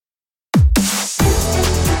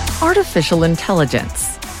Artificial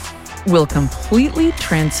intelligence will completely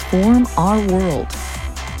transform our world.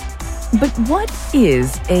 But what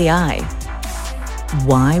is AI?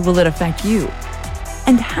 Why will it affect you?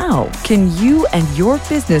 And how can you and your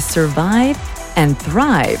business survive and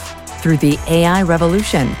thrive through the AI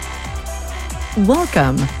revolution?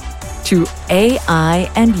 Welcome to AI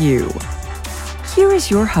and You. Here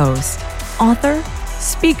is your host, author,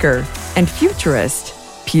 speaker, and futurist,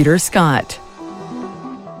 Peter Scott.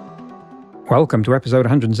 Welcome to episode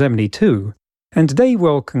 172, and today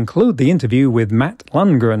we'll conclude the interview with Matt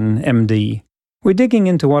Lungren, MD. We're digging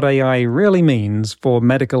into what AI really means for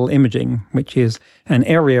medical imaging, which is an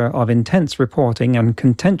area of intense reporting and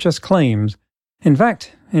contentious claims. In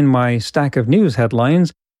fact, in my stack of news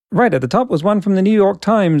headlines, right at the top was one from the New York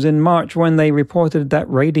Times in March when they reported that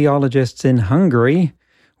radiologists in Hungary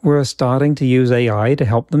were starting to use AI to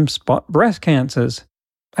help them spot breast cancers.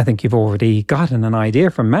 I think you've already gotten an idea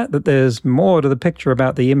from Matt that there's more to the picture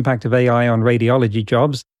about the impact of AI on radiology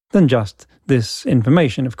jobs than just this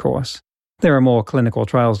information, of course. There are more clinical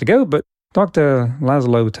trials to go, but Dr.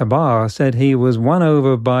 Laszlo Tabar said he was won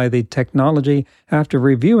over by the technology after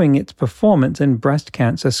reviewing its performance in breast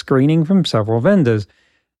cancer screening from several vendors.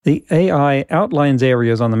 The AI outlines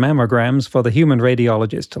areas on the mammograms for the human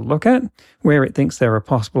radiologist to look at, where it thinks there are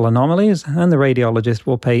possible anomalies, and the radiologist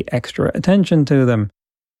will pay extra attention to them.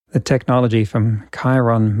 The technology from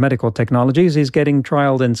Chiron Medical Technologies is getting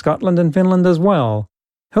trialed in Scotland and Finland as well.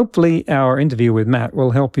 Hopefully, our interview with Matt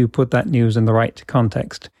will help you put that news in the right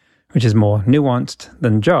context, which is more nuanced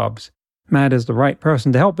than jobs. Matt is the right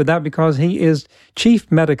person to help with that because he is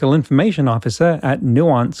Chief Medical Information Officer at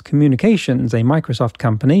Nuance Communications, a Microsoft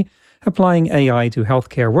company, applying AI to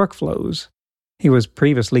healthcare workflows. He was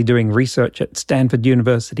previously doing research at Stanford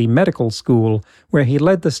University Medical School, where he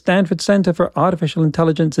led the Stanford Center for Artificial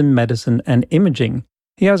Intelligence in Medicine and Imaging.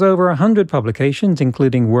 He has over 100 publications,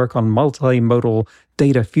 including work on multimodal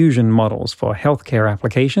data fusion models for healthcare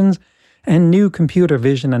applications and new computer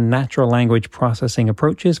vision and natural language processing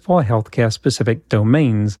approaches for healthcare-specific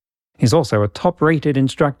domains. He's also a top-rated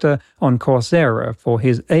instructor on Coursera for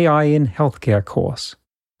his AI in Healthcare course.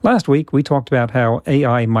 Last week, we talked about how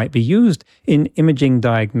AI might be used in imaging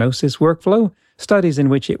diagnosis workflow, studies in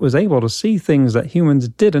which it was able to see things that humans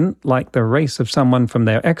didn't, like the race of someone from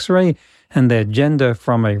their X-ray and their gender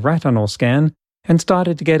from a retinal scan, and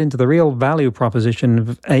started to get into the real value proposition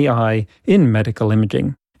of AI in medical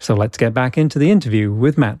imaging. So let's get back into the interview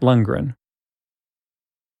with Matt Lungren.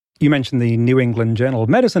 You mentioned the New England Journal of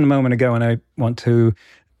Medicine a moment ago, and I want to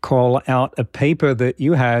call out a paper that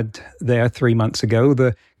you had there 3 months ago,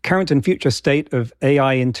 The Current and Future State of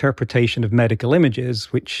AI Interpretation of Medical Images,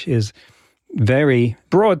 which is very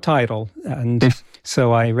broad title. And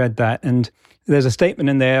so I read that, and there's a statement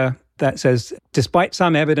in there that says, despite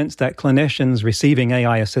some evidence that clinicians receiving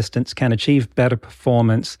AI assistance can achieve better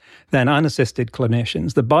performance than unassisted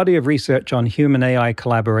clinicians, the body of research on human-AI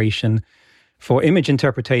collaboration for image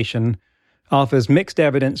interpretation offers mixed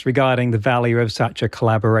evidence regarding the value of such a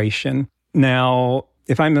collaboration. Now,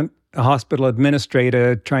 if I'm a hospital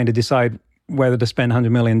administrator trying to decide whether to spend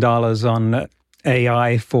 $100 million on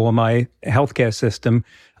AI for my healthcare system,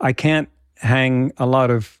 I can't hang a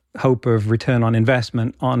lot of hope of return on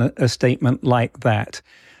investment on a statement like that.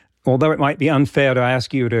 Although it might be unfair to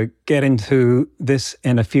ask you to get into this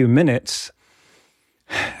in a few minutes,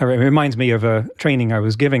 it reminds me of a training I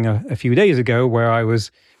was giving a few days ago where I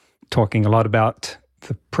was talking a lot about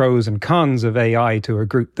the pros and cons of AI to a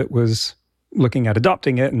group that was looking at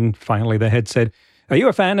adopting it. And finally the head said, "Are you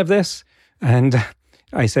a fan of this?" And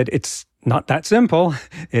I said, "It's not that simple.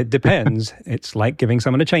 It depends. It's like giving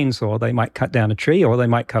someone a chainsaw. They might cut down a tree or they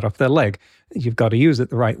might cut off their leg. You've got to use it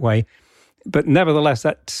the right way." But nevertheless,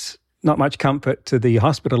 that's not much comfort to the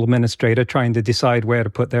hospital administrator trying to decide where to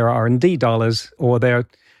put their R&D dollars or their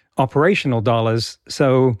operational dollars.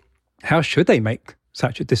 So how should they make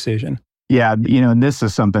such a decision? Yeah, and this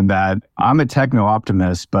is something that I'm a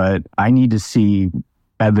techno-optimist, but I need to see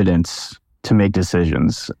evidence to make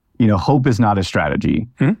decisions. Hope is not a strategy.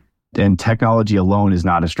 And technology alone is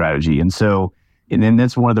not a strategy. And then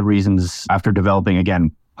that's one of the reasons after developing,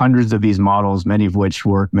 again, hundreds of these models, many of which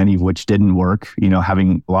work, many of which didn't work,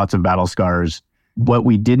 having lots of battle scars. What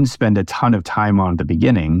we didn't spend a ton of time on at the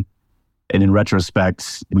beginning, and in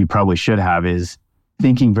retrospect, we probably should have, is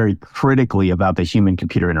thinking very critically about the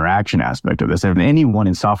human-computer interaction aspect of this. And anyone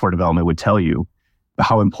in software development would tell you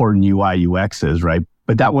how important UI, UX is, right?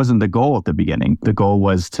 But that wasn't the goal at the beginning. The goal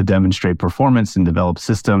was to demonstrate performance and develop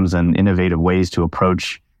systems and innovative ways to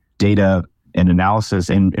approach data and analysis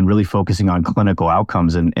and really focusing on clinical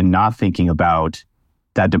outcomes and not thinking about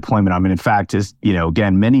that deployment. I mean, in fact,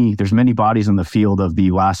 again, there's many bodies in the field of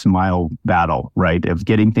the last mile battle, right? Of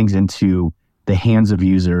getting things into the hands of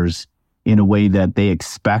users in a way that they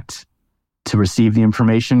expect to receive the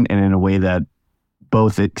information and in a way that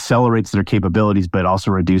both accelerates their capabilities, but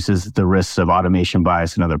also reduces the risks of automation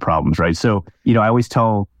bias and other problems, right? So, I always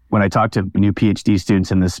tell when I talk to new PhD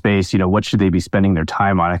students in this space, what should they be spending their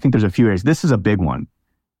time on? I think there's a few areas. This is a big one.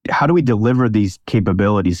 How do we deliver these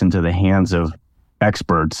capabilities into the hands of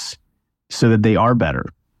experts so that they are better?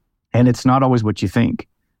 And it's not always what you think.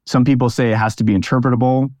 Some people say it has to be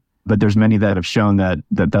interpretable, but there's many that have shown that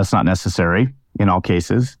that's not necessary in all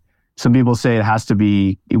cases. Some people say it has to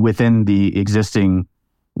be within the existing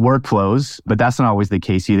workflows, but that's not always the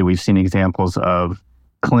case either. We've seen examples of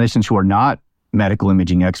clinicians who are not medical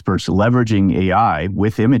imaging experts leveraging AI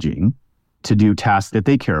with imaging to do tasks that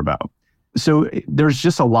they care about. So there's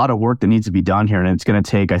just a lot of work that needs to be done here, and it's going to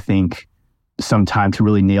take, I think, some time to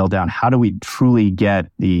really nail down how do we truly get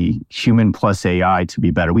the human plus AI to be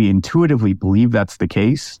better. We intuitively believe that's the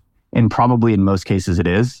case, and probably in most cases it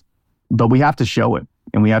is, but we have to show it.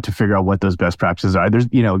 And we have to figure out what those best practices are. There's,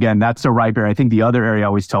 again, that's a ripe area. I think the other area I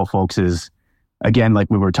always tell folks is, again, like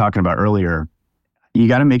we were talking about earlier, you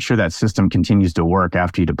got to make sure that system continues to work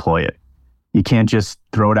after you deploy it. You can't just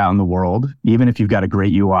throw it out in the world, even if you've got a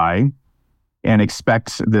great UI, and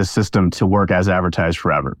expect this system to work as advertised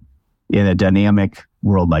forever in a dynamic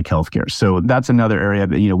world like healthcare. So that's another area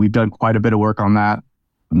that, we've done quite a bit of work on that.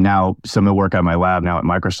 Now, some of the work at my lab now at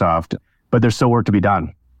Microsoft, but there's still work to be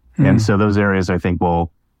done. And so those areas, I think,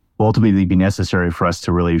 will ultimately be necessary for us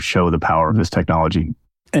to really show the power of this technology.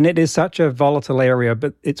 And it is such a volatile area,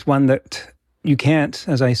 but it's one that you can't,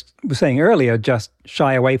 as I was saying earlier, just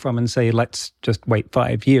shy away from and say, let's just wait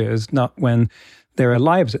 5 years, not when there are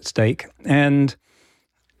lives at stake. And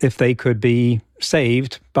if they could be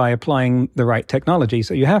saved by applying the right technology.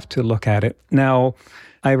 So you have to look at it. Now,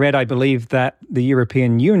 I believe that the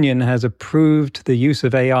European Union has approved the use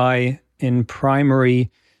of AI in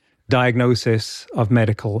primary diagnosis of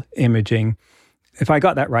medical imaging. If I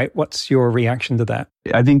got that right, what's your reaction to that?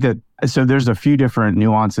 I think so there's a few different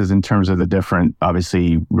nuances in terms of the different,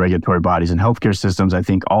 obviously, regulatory bodies and healthcare systems. I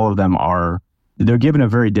think all of them they're given a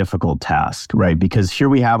very difficult task, right? Because here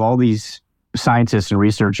we have all these scientists and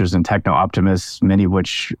researchers and techno-optimists, many of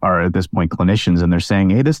which are at this point clinicians, and they're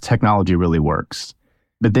saying, hey, this technology really works.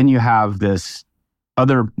 But then you have this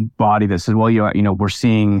other body that says, well, we're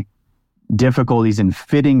seeing difficulties in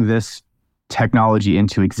fitting this technology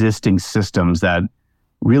into existing systems that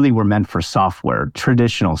really were meant for software,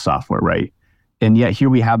 traditional software, right? And yet here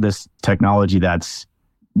we have this technology that's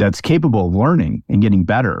capable of learning and getting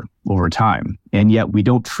better over time. And yet we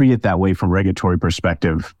don't treat it that way from a regulatory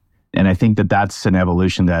perspective. And I think that's an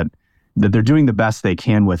evolution that they're doing the best they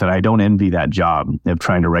can with it. I don't envy that job of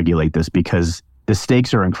trying to regulate this because the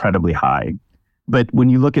stakes are incredibly high. But when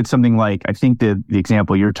you look at something like, I think the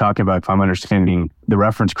example you're talking about, if I'm understanding the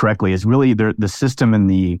reference correctly, is really the system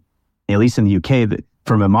at least in the UK, that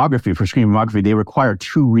for mammography, for screening mammography, they require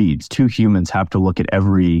 2 reads. 2 humans have to look at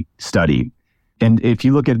every study. And if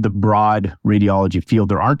you look at the broad radiology field,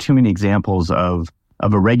 there aren't too many examples of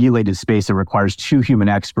a regulated space that requires 2 human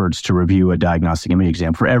experts to review a diagnostic image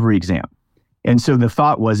exam for every exam. And so the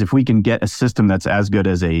thought was, if we can get a system that's as good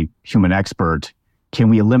as a human expert, can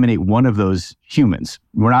we eliminate one of those humans?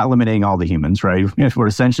 We're not eliminating all the humans, right? We're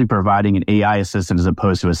essentially providing an AI assistant as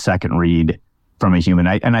opposed to a second read from a human.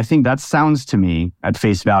 And I think that sounds to me, at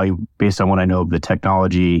face value, based on what I know of the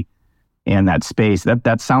technology and that space,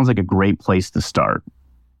 that sounds like a great place to start.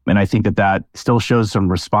 And I think that still shows some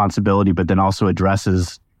responsibility, but then also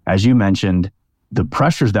addresses, as you mentioned, the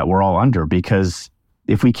pressures that we're all under. Because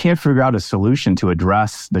if we can't figure out a solution to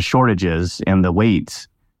address the shortages and the waits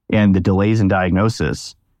and the delays in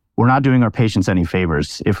diagnosis, we're not doing our patients any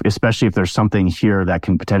favors, especially if there's something here that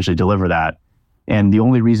can potentially deliver that. And the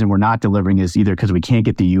only reason we're not delivering is either because we can't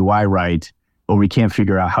get the UI right or we can't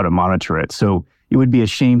figure out how to monitor it. So it would be a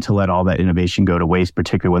shame to let all that innovation go to waste,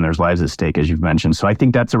 particularly when there's lives at stake, as you've mentioned. So I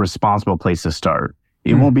think that's a responsible place to start.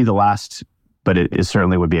 It won't be the last, but it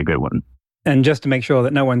certainly would be a good one. And just to make sure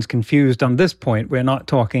that no one's confused on this point, we're not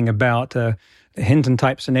talking about a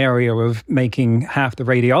Hinton-type scenario of making half the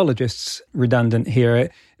radiologists redundant here.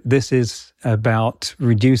 This is about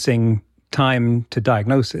reducing time to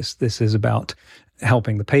diagnosis. This is about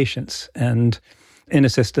helping the patients. And in a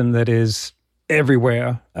system that is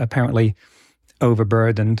everywhere, apparently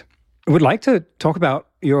overburdened. I would like to talk about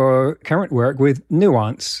your current work with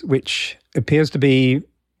Nuance, which appears to be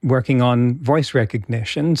working on voice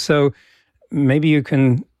recognition. So maybe you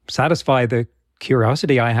can satisfy the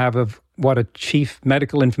curiosity I have of what a chief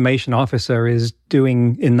medical information officer is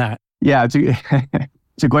doing in that? Yeah,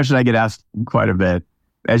 it's a question I get asked quite a bit.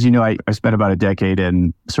 As you know, I spent about a decade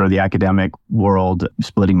in sort of the academic world,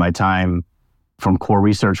 splitting my time from core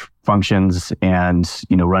research functions and,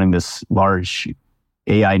 running this large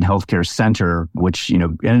AI and healthcare center, which,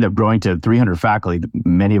 ended up growing to 300 faculty,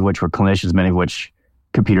 many of which were clinicians, many of which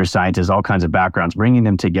computer scientists, all kinds of backgrounds, bringing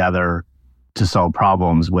them together to solve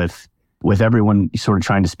problems with everyone sort of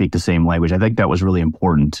trying to speak the same language. I think that was really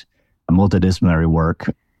important, multidisciplinary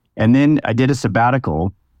work. And then I did a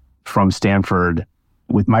sabbatical from Stanford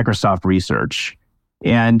with Microsoft Research.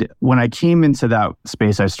 And when I came into that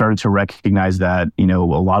space, I started to recognize that, a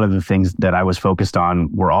lot of the things that I was focused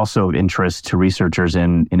on were also of interest to researchers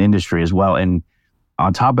in industry as well. And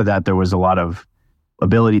on top of that, there was a lot of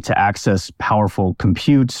ability to access powerful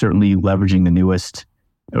compute, certainly leveraging the newest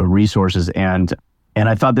resources. And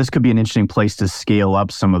I thought this could be an interesting place to scale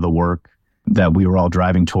up some of the work that we were all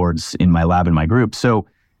driving towards in my lab and my group. So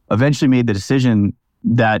eventually made the decision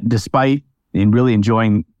that despite in really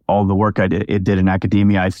enjoying all the work it did in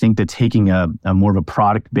academia, I think that taking a more of a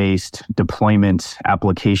product-based deployment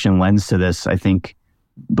application lens to this, I think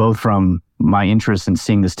both from my interest in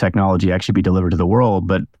seeing this technology actually be delivered to the world,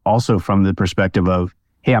 but also from the perspective of,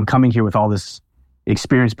 hey, I'm coming here with all this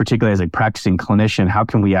experience, particularly as a practicing clinician, how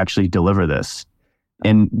can we actually deliver this?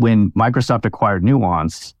 And when Microsoft acquired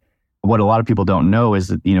Nuance, what a lot of people don't know is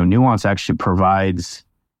that, Nuance actually provides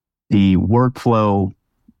the workflow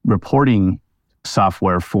reporting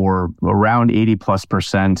software for around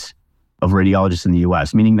 80+% of radiologists in the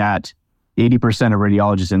US, meaning that 80% of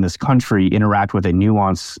radiologists in this country interact with a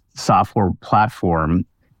Nuance software platform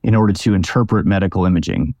in order to interpret medical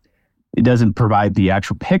imaging. It doesn't provide the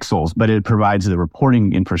actual pixels, but it provides the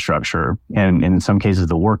reporting infrastructure and in some cases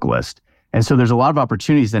the work list. And so there's a lot of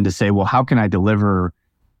opportunities then to say, well, how can I deliver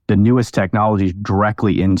the newest technologies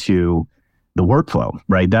directly into the workflow,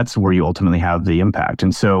 right? That's where you ultimately have the impact.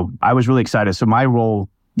 And so I was really excited. So my role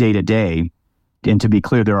day to day, and to be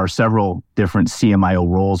clear, there are several different CMIO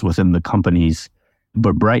roles within the companies.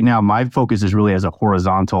 But right now, my focus is really as a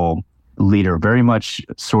horizontal leader, very much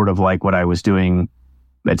sort of like what I was doing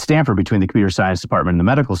at Stanford between the computer science department and the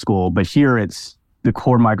medical school. But here it's the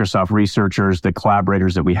core Microsoft researchers, the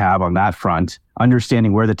collaborators that we have on that front,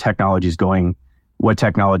 understanding where the technology is going, what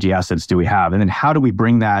technology assets do we have, and then how do we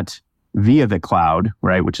bring that via the cloud,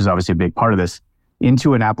 right, which is obviously a big part of this,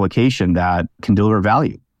 into an application that can deliver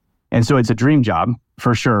value. And so it's a dream job,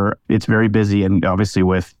 for sure. It's very busy, and obviously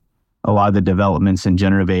with a lot of the developments in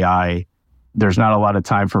generative AI, there's not a lot of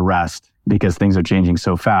time for rest because things are changing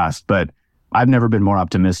so fast. But I've never been more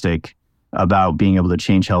optimistic about being able to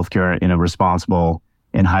change healthcare in a responsible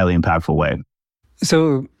and highly impactful way.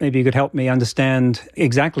 So maybe you could help me understand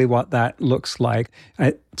exactly what that looks like.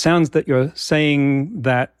 It sounds that you're saying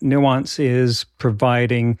that Nuance is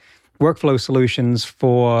providing workflow solutions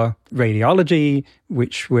for radiology,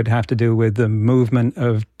 which would have to do with the movement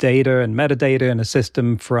of data and metadata in a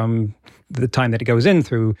system from the time that it goes in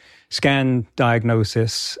through scan,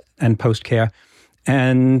 diagnosis, and post-care.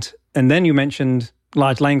 And then you mentioned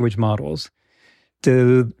large language models.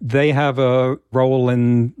 Do they have a role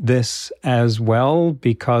in this as well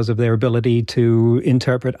because of their ability to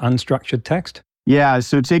interpret unstructured text? Yeah,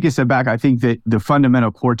 so take a step back. I think that the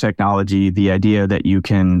fundamental core technology, the idea that you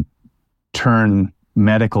can turn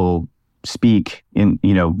medical speak in,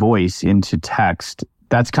 voice into text,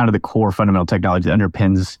 that's kind of the core fundamental technology that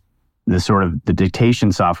underpins the sort of the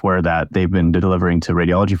dictation software that they've been delivering to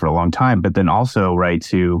radiology for a long time, but then also, right,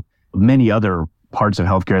 to many other parts of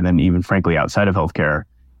healthcare and then even frankly outside of healthcare.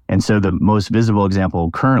 And so the most visible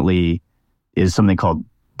example currently is something called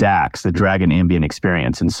DAX, the Dragon Ambient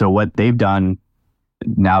Experience. And so what they've done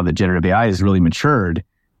now that generative AI has really matured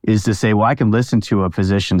is to say, well, I can listen to a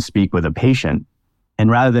physician speak with a patient.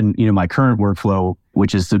 And rather than, my current workflow,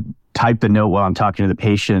 which is to type the note while I'm talking to the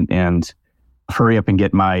patient and hurry up and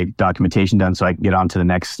get my documentation done so I can get on to the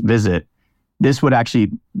next visit, this would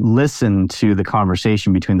actually listen to the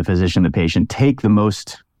conversation between the physician and the patient, take the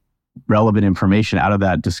most relevant information out of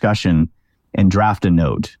that discussion and draft a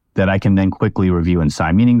note that I can then quickly review and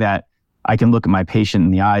sign, meaning that I can look at my patient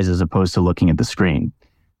in the eyes as opposed to looking at the screen.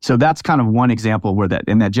 So that's kind of one example where that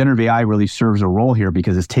generative AI really serves a role here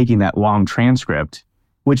because it's taking that long transcript,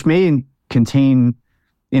 which may contain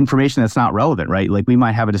information that's not relevant, right? Like we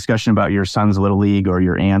might have a discussion about your son's little league or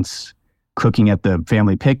your aunt's cooking at the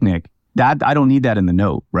family picnic. That I don't need that in the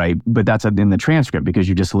note, right? But that's in the transcript because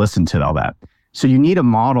you just listened to all that. So you need a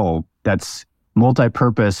model that's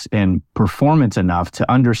multi-purpose and performance enough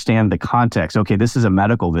to understand the context. Okay, this is a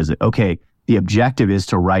medical visit. Okay, the objective is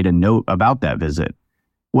to write a note about that visit.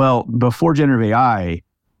 Well, before generative AI,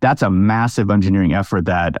 that's a massive engineering effort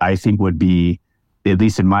that I think would be, at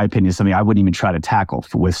least in my opinion, something I wouldn't even try to tackle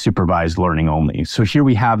with supervised learning only. So here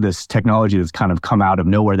we have this technology that's kind of come out of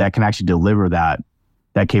nowhere that can actually deliver that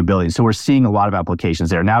capability. So we're seeing a lot of applications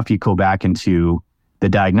there. Now, if you go back into the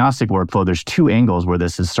diagnostic workflow, there's two angles where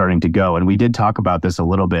this is starting to go. And we did talk about this a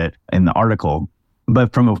little bit in the article.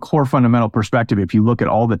 But from a core fundamental perspective, if you look at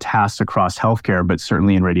all the tasks across healthcare, but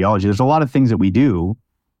certainly in radiology, there's a lot of things that we do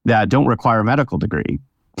that don't require a medical degree.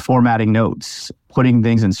 Formatting notes, putting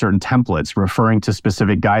things in certain templates, referring to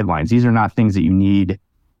specific guidelines. These are not things that you need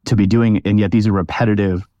to be doing, and yet these are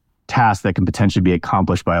repetitive tasks that can potentially be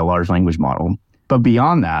accomplished by a large language model. But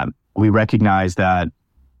beyond that, we recognize that,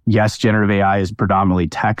 yes, generative AI is predominantly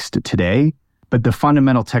text today, but the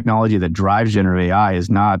fundamental technology that drives generative AI is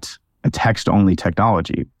not a text-only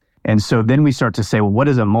technology. And so then we start to say, well, what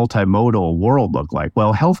does a multimodal world look like?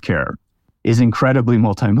 Well, healthcare is incredibly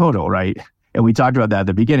multimodal, right? And we talked about that at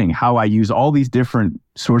the beginning, how I use all these different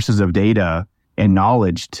sources of data and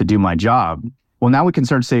knowledge to do my job. Well, now we can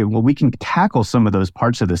start to say, well, we can tackle some of those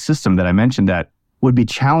parts of the system that I mentioned that would be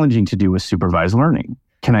challenging to do with supervised learning.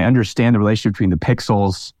 Can I understand the relationship between the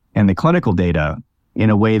pixels and the clinical data in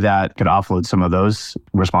a way that could offload some of those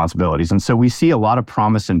responsibilities? And so we see a lot of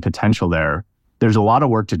promise and potential there. There's a lot of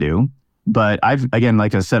work to do, but again,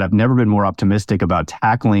 like I said, I've never been more optimistic about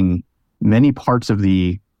tackling many parts of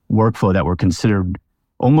the workflow that were considered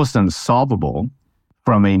almost unsolvable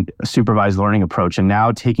from a supervised learning approach, and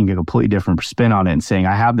now taking a completely different spin on it and saying,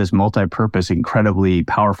 I have this multi-purpose, incredibly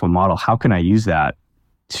powerful model. How can I use that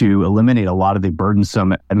to eliminate a lot of the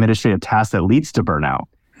burdensome administrative tasks that leads to burnout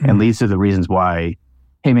and leads to the reasons why,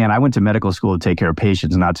 hey man, I went to medical school to take care of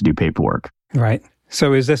patients, not to do paperwork. Right.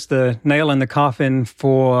 So is this the nail in the coffin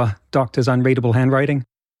for doctors' unreadable handwriting?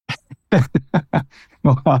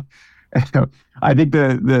 Well, I think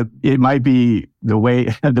it might be the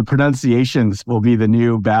way the pronunciations will be the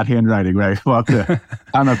new bad handwriting, right? We'll have to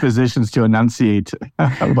time our physicians to enunciate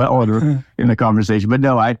well in the conversation. But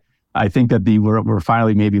no, I think that we're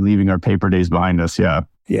finally maybe leaving our paper days behind us. Yeah.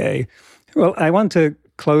 Yay. Well, I want to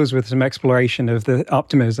close with some exploration of the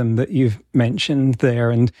optimism that you've mentioned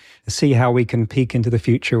there and see how we can peek into the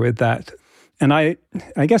future with that. And I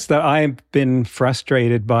guess that I've been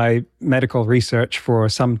frustrated by medical research for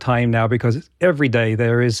some time now, because every day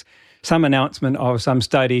there is some announcement of some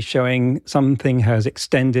study showing something has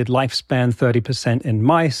extended lifespan 30% in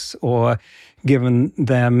mice, or given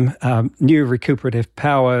them new recuperative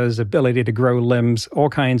powers, ability to grow limbs, all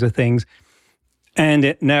kinds of things. And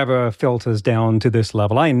it never filters down to this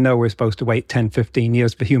level. I know we're supposed to wait 10, 15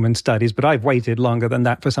 years for human studies, but I've waited longer than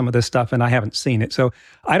that for some of this stuff, and I haven't seen it. So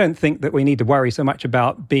I don't think that we need to worry so much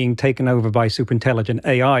about being taken over by superintelligent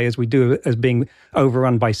AI as we do as being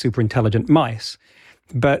overrun by superintelligent mice.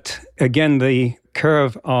 But again, the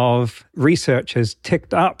curve of research has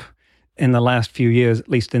ticked up in the last few years, at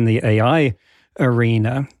least in the AI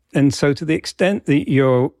arena. And so to the extent that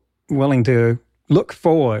you're willing to look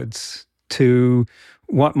forwards to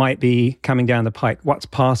what might be coming down the pipe, what's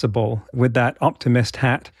possible with that optimist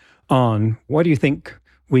hat on, what do you think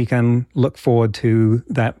we can look forward to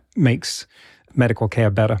that makes medical care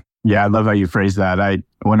better? Yeah, I love how you phrase that.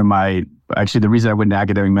 The reason I went into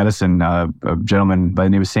academic medicine, a gentleman by the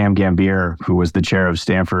name of Sam Gambier, who was the chair of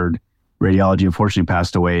Stanford Radiology, unfortunately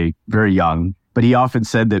passed away very young. But he often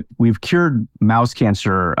said that we've cured mouse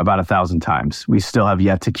cancer about 1,000 times. We still have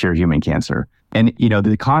yet to cure human cancer. And,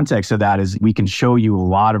 the context of that is we can show you a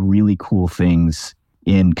lot of really cool things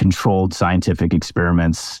in controlled scientific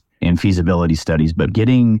experiments and feasibility studies, but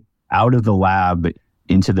getting out of the lab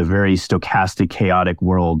into the very stochastic, chaotic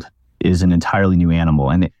world is an entirely new animal.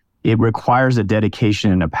 And it requires a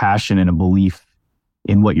dedication and a passion and a belief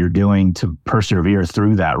in what you're doing to persevere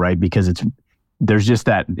through that, right? Because there's just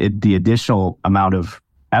the additional amount of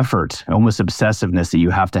effort, almost obsessiveness that you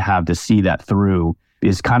have to see that through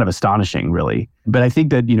is kind of astonishing, really. But I think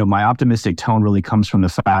that, my optimistic tone really comes from the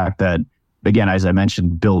fact that, again, as I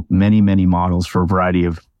mentioned, built many, many models for a variety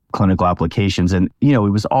of clinical applications. And, it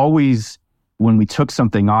was always, when we took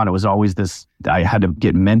something on, it was always this, I had to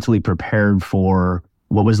get mentally prepared for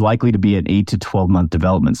what was likely to be an 8 to 12 month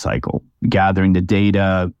development cycle, gathering the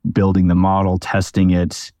data, building the model, testing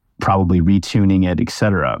it, probably retuning it, et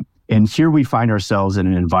cetera. And here we find ourselves in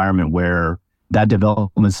an environment where that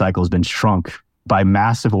development cycle has been shrunk by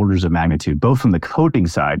massive orders of magnitude, both from the coding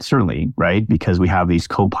side, certainly, right? Because we have these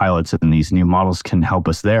co-pilots and these new models can help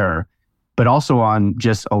us there, but also on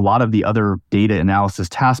just a lot of the other data analysis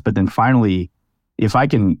tasks. But then finally, if I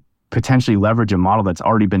can potentially leverage a model that's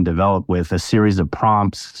already been developed with a series of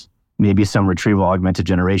prompts, maybe some retrieval augmented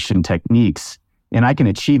generation techniques, and I can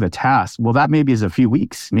achieve a task. Well, that maybe is a few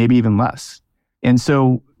weeks, maybe even less. And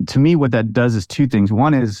so to me, what that does is two things.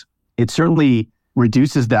 One is it certainly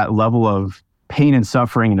reduces that level of pain and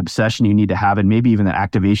suffering and obsession you need to have, and maybe even the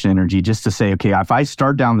activation energy just to say, okay, if I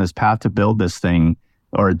start down this path to build this thing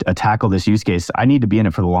or tackle this use case, I need to be in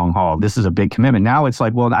it for the long haul. This is a big commitment. Now it's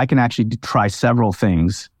like, well, I can actually try several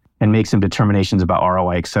things and make some determinations about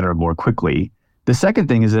ROI, et cetera, more quickly. The second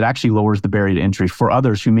thing is it actually lowers the barrier to entry for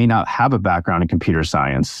others who may not have a background in computer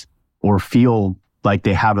science or feel like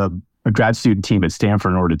they have a grad student team at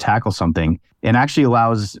Stanford in order to tackle something, and actually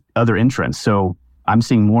allows other entrants. So I'm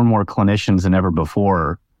seeing more and more clinicians than ever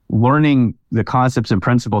before learning the concepts and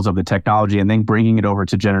principles of the technology and then bringing it over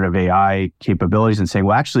to generative AI capabilities and saying,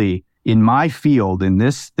 well, actually, in my field, in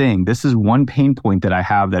this thing, this is one pain point that I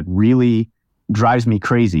have that really drives me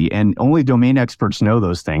crazy. And only domain experts know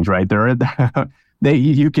those things, right?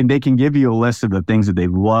 They can give you a list of the things that they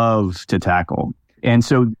love to tackle. And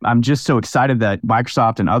so I'm just so excited that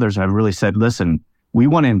Microsoft and others have really said, listen, we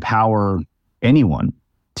want to empower anyone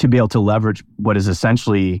to be able to leverage what is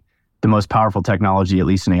essentially the most powerful technology, at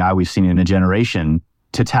least in AI we've seen in a generation,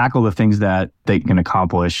 to tackle the things that they can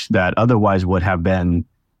accomplish that otherwise would have been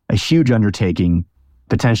a huge undertaking,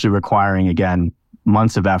 potentially requiring, again,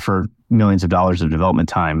 months of effort, millions of dollars of development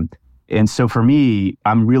time. And so for me,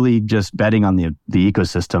 I'm really just betting on the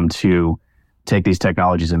ecosystem to take these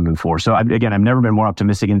technologies and move forward. So I've never been more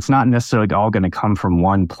optimistic. And it's not necessarily all going to come from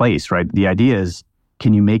one place, right? The idea is,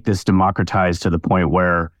 can you make this democratized to the point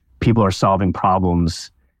where people are solving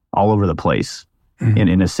problems all over the place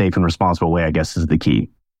in a safe and responsible way, I guess, is the key.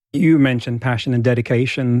 You mentioned passion and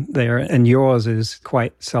dedication there, and yours is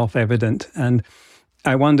quite self-evident. And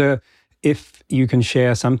I wonder if you can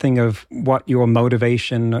share something of what your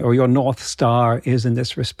motivation or your North Star is in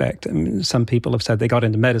this respect. I mean, some people have said they got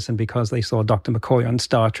into medicine because they saw Dr. McCoy on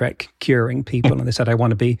Star Trek curing people, and they said, I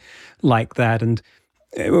want to be like that. And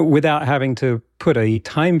without having to put a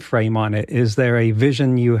time frame on it, is there a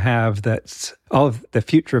vision you have that's of the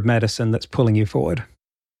future of medicine that's pulling you forward?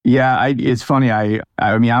 Yeah, it's funny. I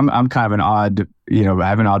mean, I'm kind of an odd, I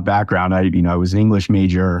have an odd background. I was an English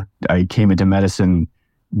major. I came into medicine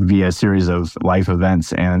via a series of life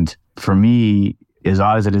events. And for me, as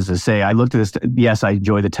odd as it is to say, I looked at this, yes, I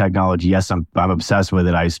enjoy the technology. Yes, I'm obsessed with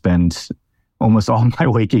it. I spend almost all my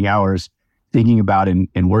waking hours thinking about it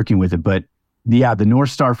and working with it. But yeah, the North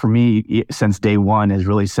Star for me since day one has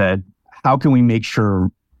really said, how can we make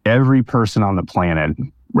sure every person on the planet,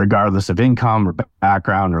 regardless of income or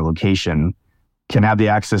background or location, can have the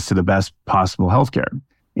access to the best possible healthcare?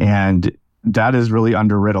 And that has really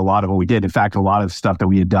underwritten a lot of what we did. In fact, a lot of stuff that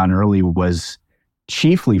we had done early was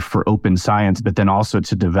chiefly for open science, but then also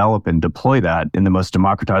to develop and deploy that in the most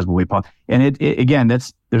democratizable way possible. And again,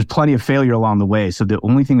 there's plenty of failure along the way. So the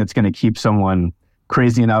only thing that's going to keep someone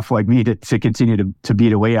crazy enough like me to continue to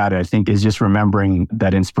beat away at it, I think, is just remembering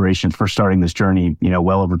that inspiration for starting this journey,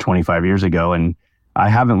 well over 25 years ago. And I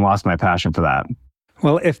haven't lost my passion for that.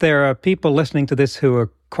 Well, if there are people listening to this who are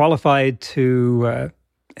qualified to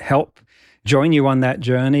help join you on that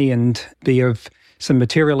journey and be of some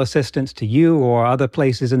material assistance to you or other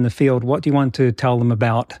places in the field, what do you want to tell them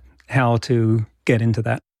about how to get into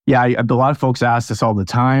that? Yeah, a lot of folks ask this all the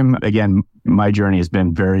time. Again, my journey has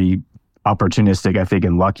been very opportunistic, I think,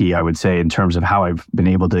 and lucky, I would say, in terms of how I've been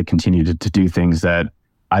able to continue to do things that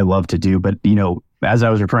I love to do. But, as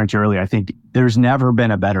I was referring to earlier, I think there's never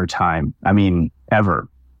been a better time, ever,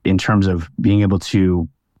 in terms of being able to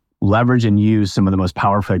leverage and use some of the most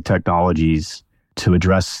powerful technologies to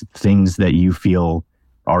address things that you feel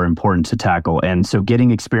are important to tackle. And so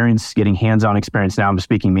getting hands-on experience now, I'm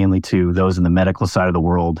speaking mainly to those in the medical side of the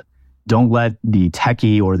world. Don't let the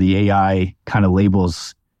techie or the AI kind of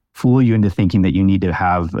labels fool you into thinking that you need to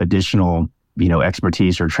have additional,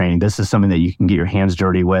 expertise or training. This is something that you can get your hands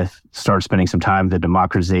dirty with, start spending some time. The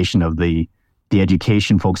democratization of the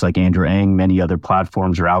education, folks like Andrew Ng, many other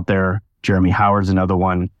platforms are out there. Jeremy Howard's another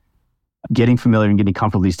one. Getting familiar and getting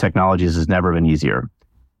comfortable with these technologies has never been easier.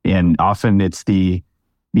 And often it's be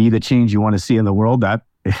the change you want to see in the world.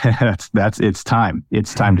 It's time.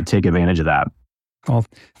 It's time to take advantage of that. Well,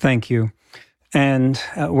 thank you. And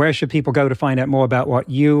where should people go to find out more about what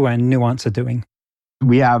you and Nuance are doing?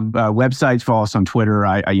 We have websites. Follow us on Twitter.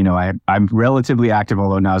 I'm relatively active,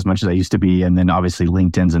 although not as much as I used to be. And then obviously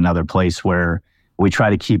LinkedIn's another place where we try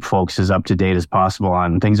to keep folks as up to date as possible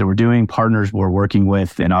on things that we're doing, partners we're working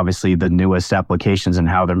with, and obviously the newest applications and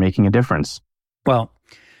how they're making a difference. Well,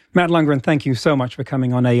 Matt Lungren, thank you so much for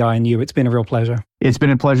coming on AI and You. It's been a real pleasure. It's been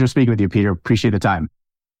a pleasure speaking with you, Peter. Appreciate the time.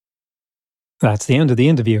 That's the end of the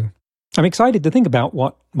interview. I'm excited to think about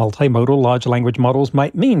what multimodal large language models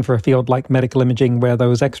might mean for a field like medical imaging where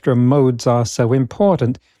those extra modes are so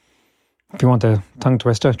important. If you want a tongue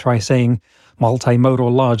twister, try saying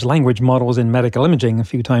multimodal large language models in medical imaging a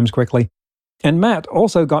few times quickly. And Matt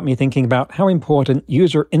also got me thinking about how important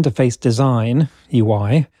user interface design,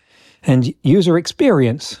 UI, and user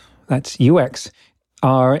experience, that's UX,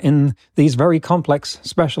 are in these very complex,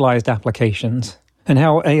 specialized applications, and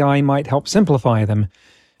how AI might help simplify them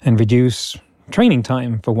and reduce training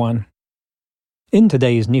time, for one. In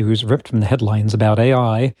today's news, ripped from the headlines about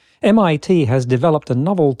AI, MIT has developed a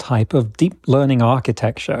novel type of deep learning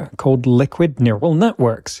architecture called liquid neural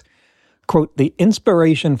networks. Quote, the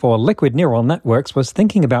inspiration for liquid neural networks was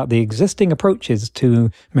thinking about the existing approaches to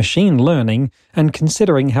machine learning and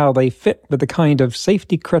considering how they fit with the kind of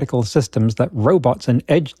safety-critical systems that robots and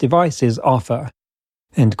edge devices offer.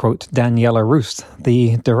 End quote. Daniela Roos,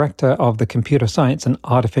 the director of the Computer Science and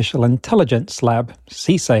Artificial Intelligence Lab,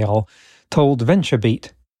 CSAIL, told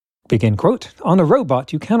VentureBeat, begin quote, on a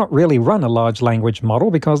robot you cannot really run a large language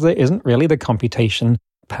model because there isn't really the computation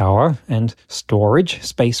power and storage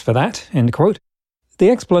space for that, end quote. The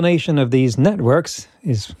explanation of these networks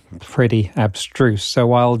is pretty abstruse,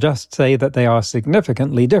 so I'll just say that they are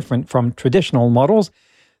significantly different from traditional models.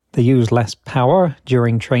 They use less power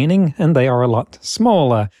during training, and they are a lot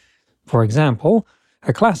smaller. For example,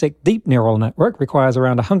 a classic deep neural network requires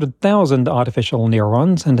around 100,000 artificial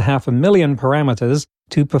neurons and 500,000 parameters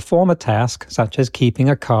to perform a task such as keeping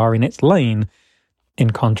a car in its lane. In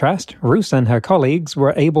contrast, Roos and her colleagues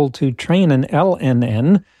were able to train an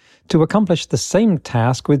LNN to accomplish the same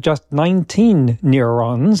task with just 19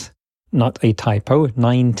 neurons, not a typo,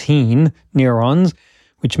 19 neurons,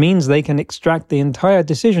 which means they can extract the entire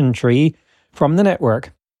decision tree from the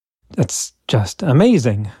network. That's just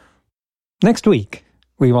amazing. Next week,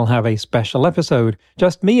 we will have a special episode,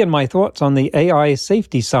 just me and my thoughts on the AI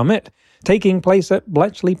Safety Summit, taking place at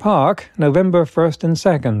Bletchley Park, November 1st and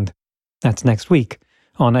 2nd. That's next week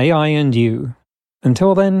on AI and You.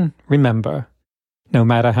 Until then, remember, no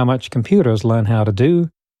matter how much computers learn how to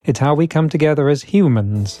do, it's how we come together as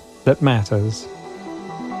humans that matters.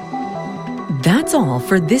 That's all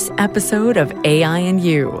for this episode of AI and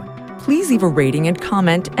You. Please leave a rating and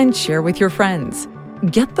comment and share with your friends.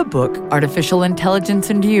 Get the book Artificial Intelligence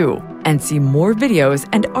and You and see more videos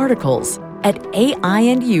and articles at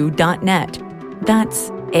aiandyou.net. That's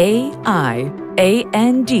aiandyou.net,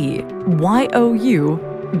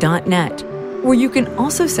 where you can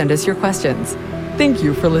also send us your questions. Thank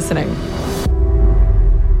you for listening.